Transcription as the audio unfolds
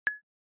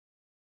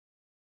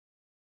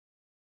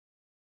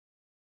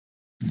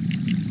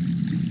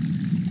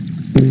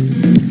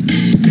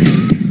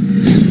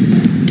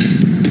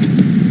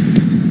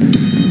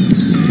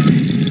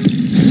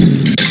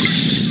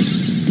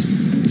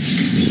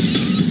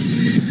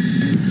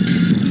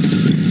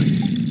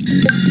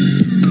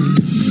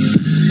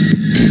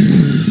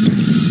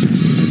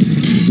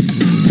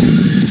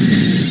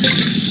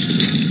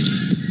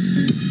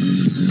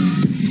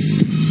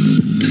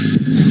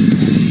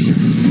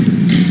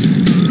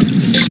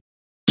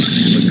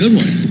good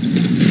one.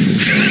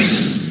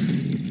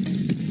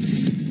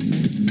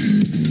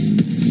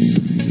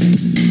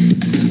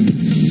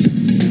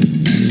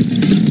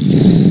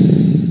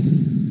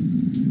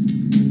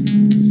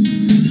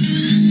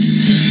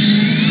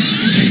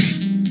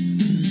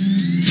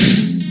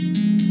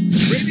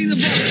 Ready the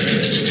ball.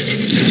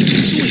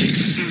 Sweet.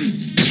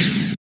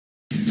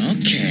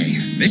 Okay,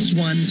 this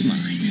one's mine.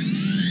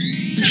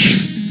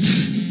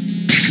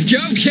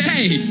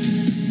 Okay.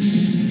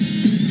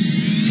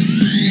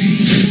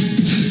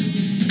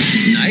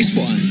 Nice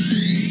one.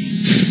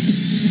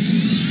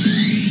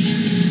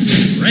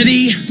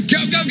 Ready? Go,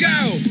 go,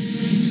 go!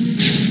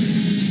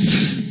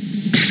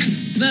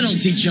 That'll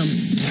teach him.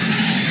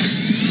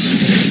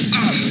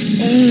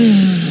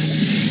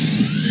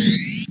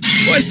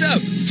 What's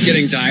up?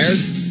 Getting tired?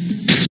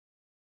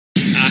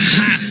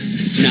 Aha!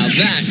 Now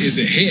that is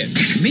a hit.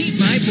 Meet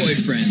my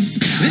boyfriend.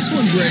 This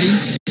one's ready.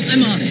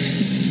 I'm on it.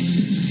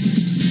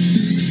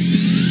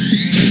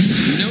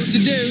 You know what to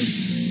do.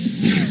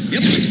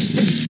 Yep.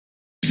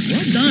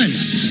 Well done.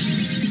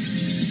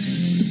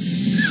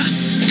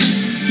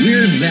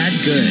 We're that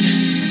good.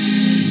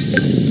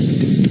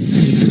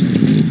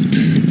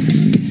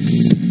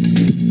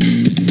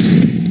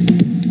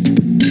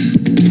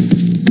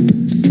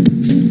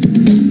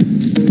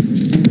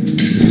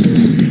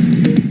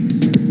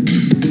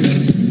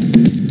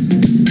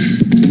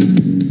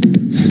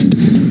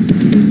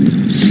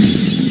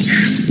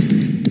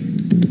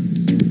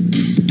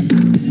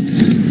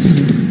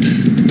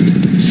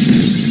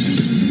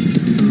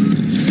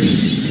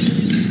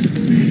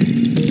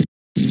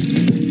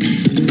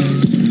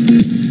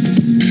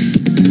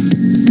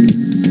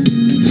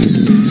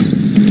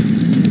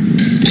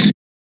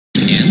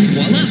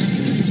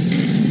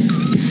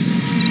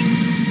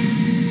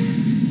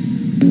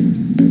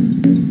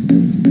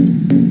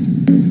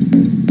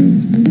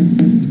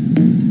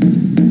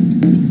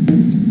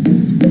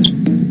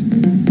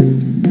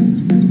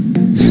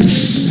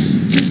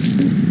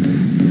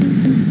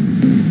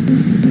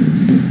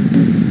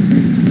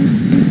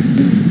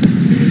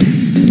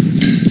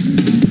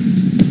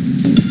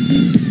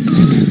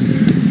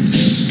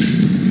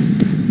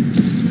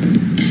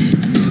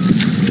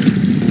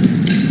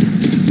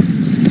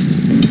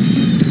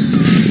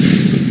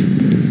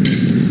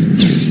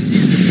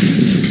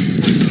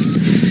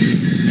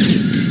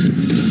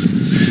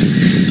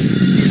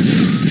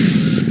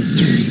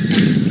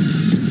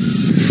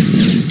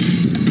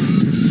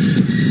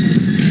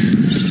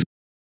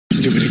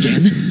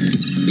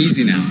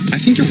 Easy now. I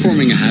think you're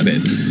forming a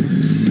habit.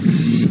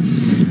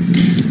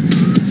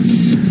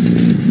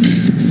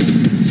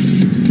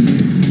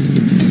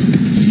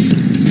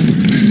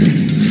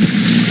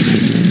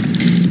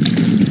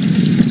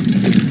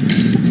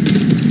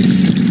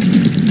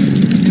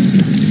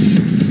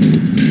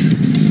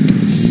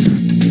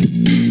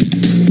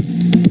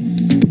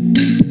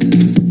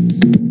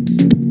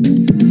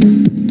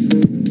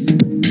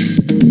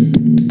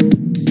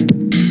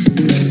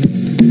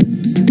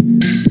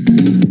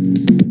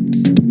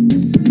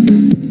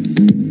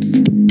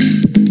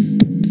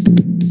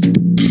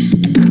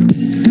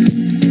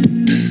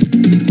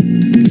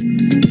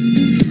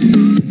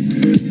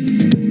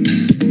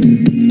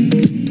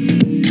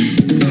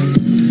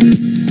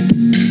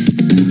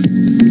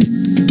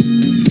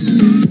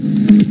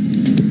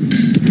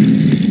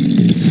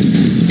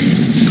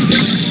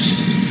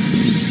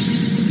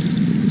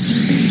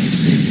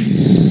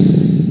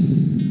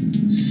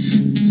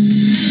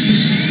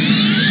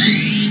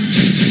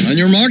 On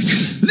your mark.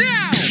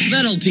 Now!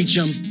 That'll teach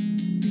him.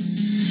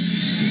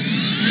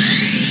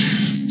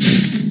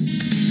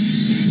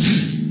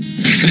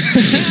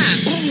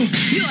 Oh,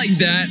 you like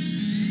that?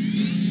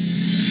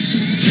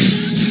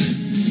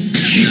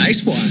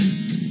 Nice one.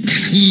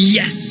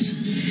 Yes!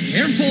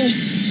 Careful.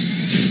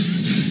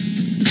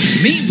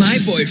 Meet my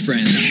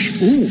boyfriend.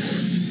 Ooh.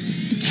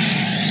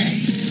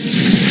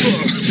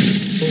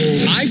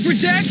 I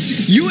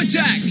protect, you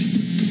attack.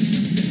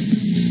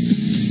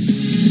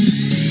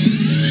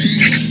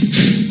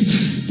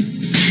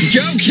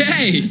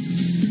 Okay.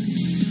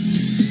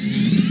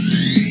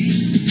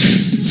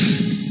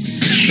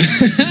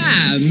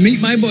 Meet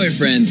my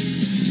boyfriend.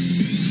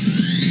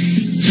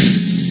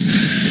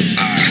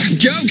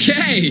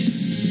 Okay.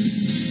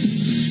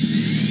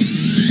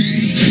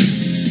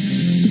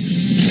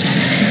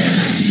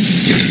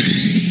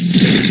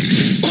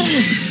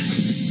 Oh.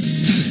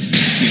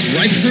 He's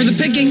ripe for the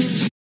picking.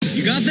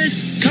 You got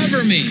this?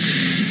 Cover me.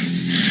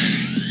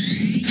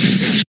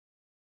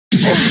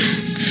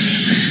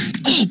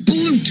 Oh,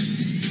 bloot.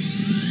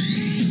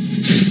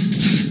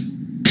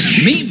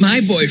 Meet my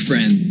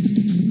boyfriend.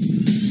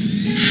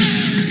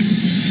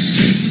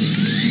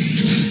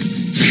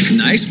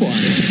 Nice one.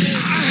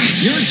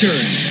 Your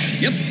turn.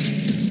 Yep.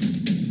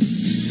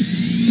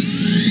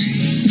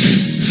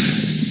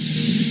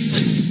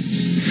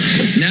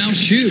 Now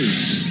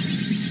choose.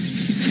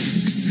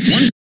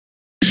 One.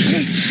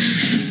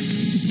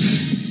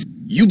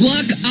 You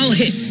block, I'll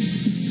hit.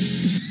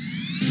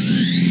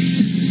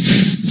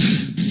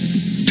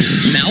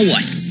 Now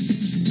what?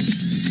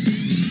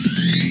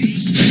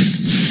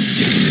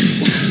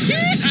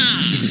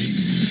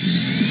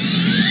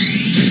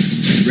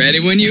 Ready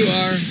when you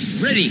are.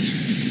 Ready.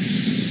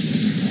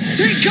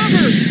 Take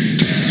cover!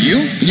 You?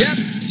 Yep,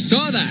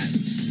 saw that.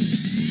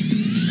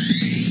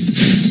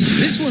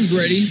 This one's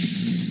ready.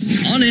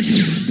 On it.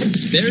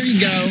 There you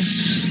go.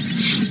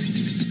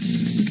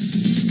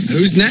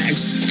 Who's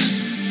next?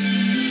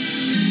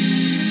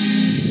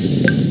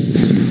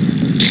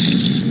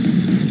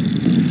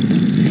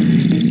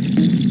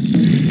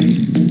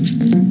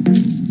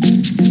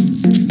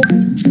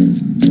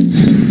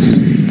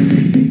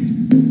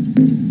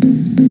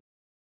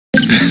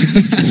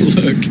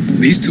 Look,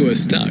 these two are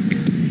stuck.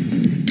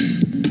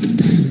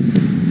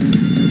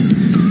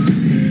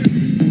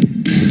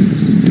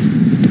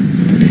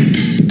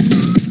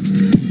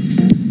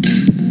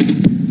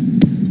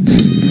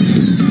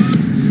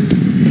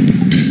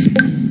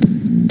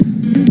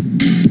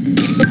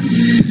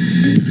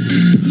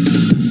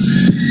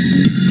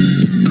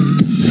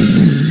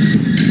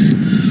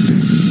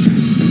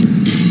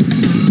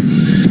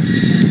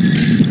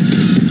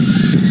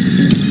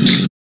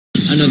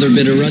 Another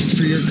bit of rust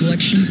for your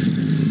collection?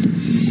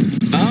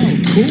 Oh,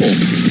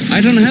 cool.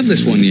 I don't have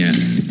this one yet.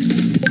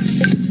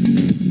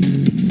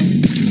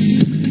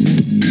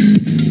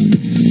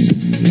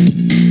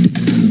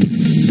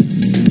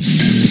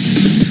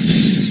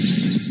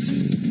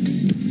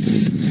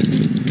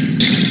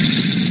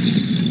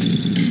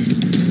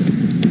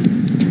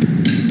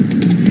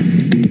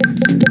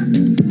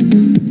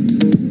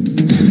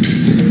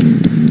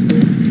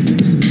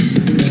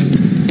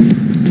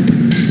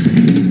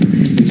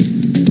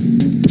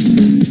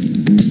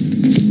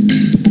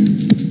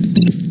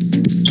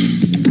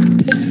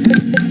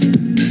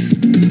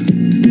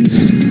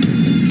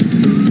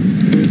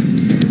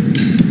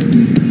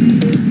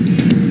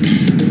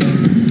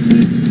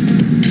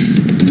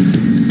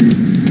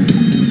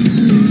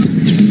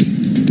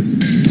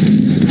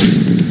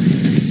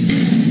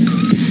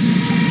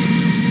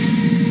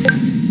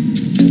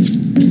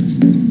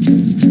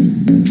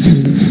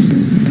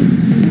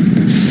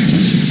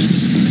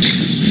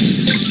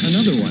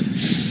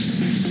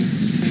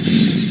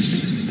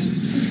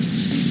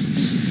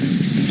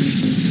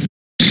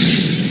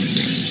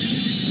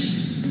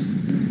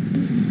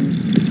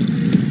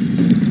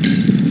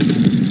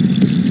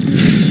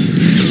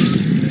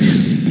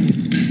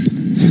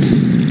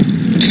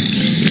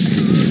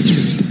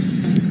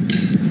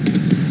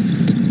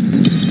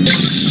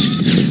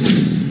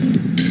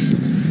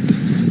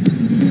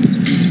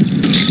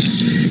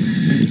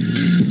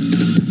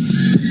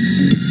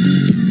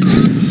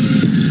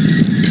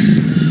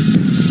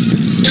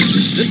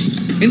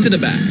 Into the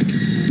bag.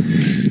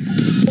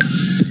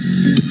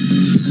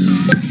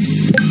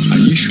 Are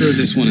you sure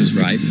this one is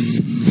ripe?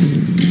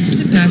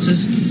 It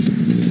passes.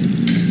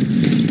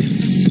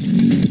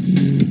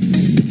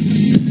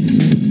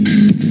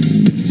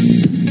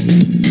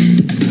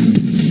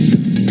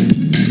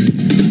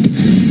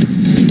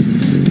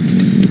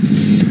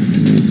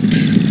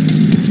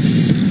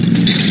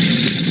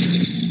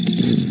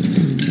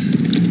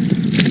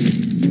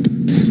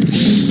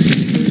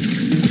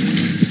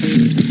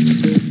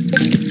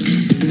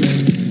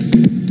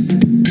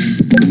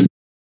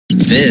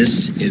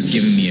 This is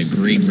giving me a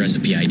great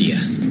recipe idea.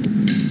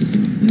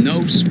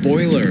 No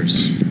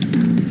spoilers.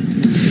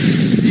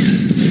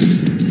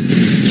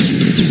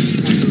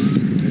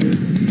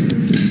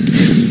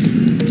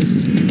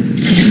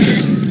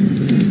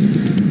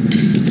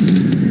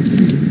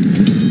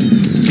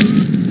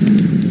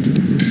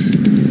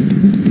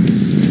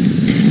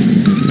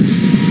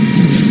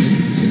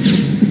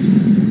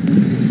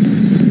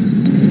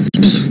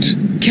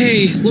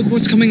 Kay, look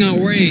what's coming our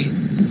way.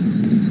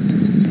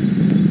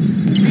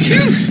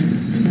 Phew!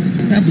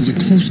 That was a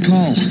close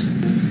call.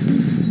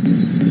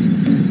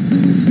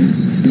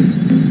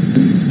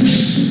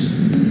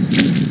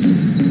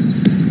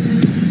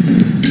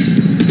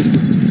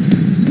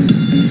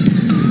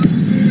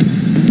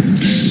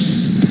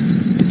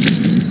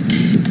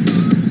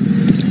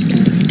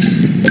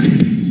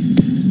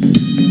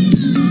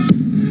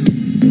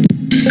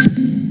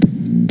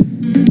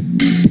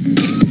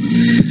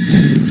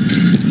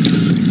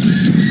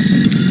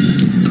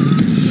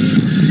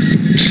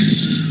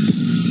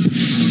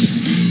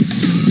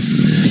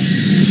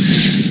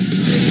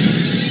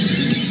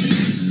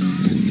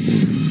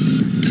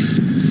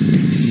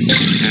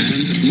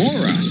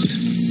 More rust.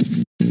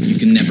 You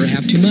can never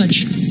have too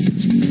much.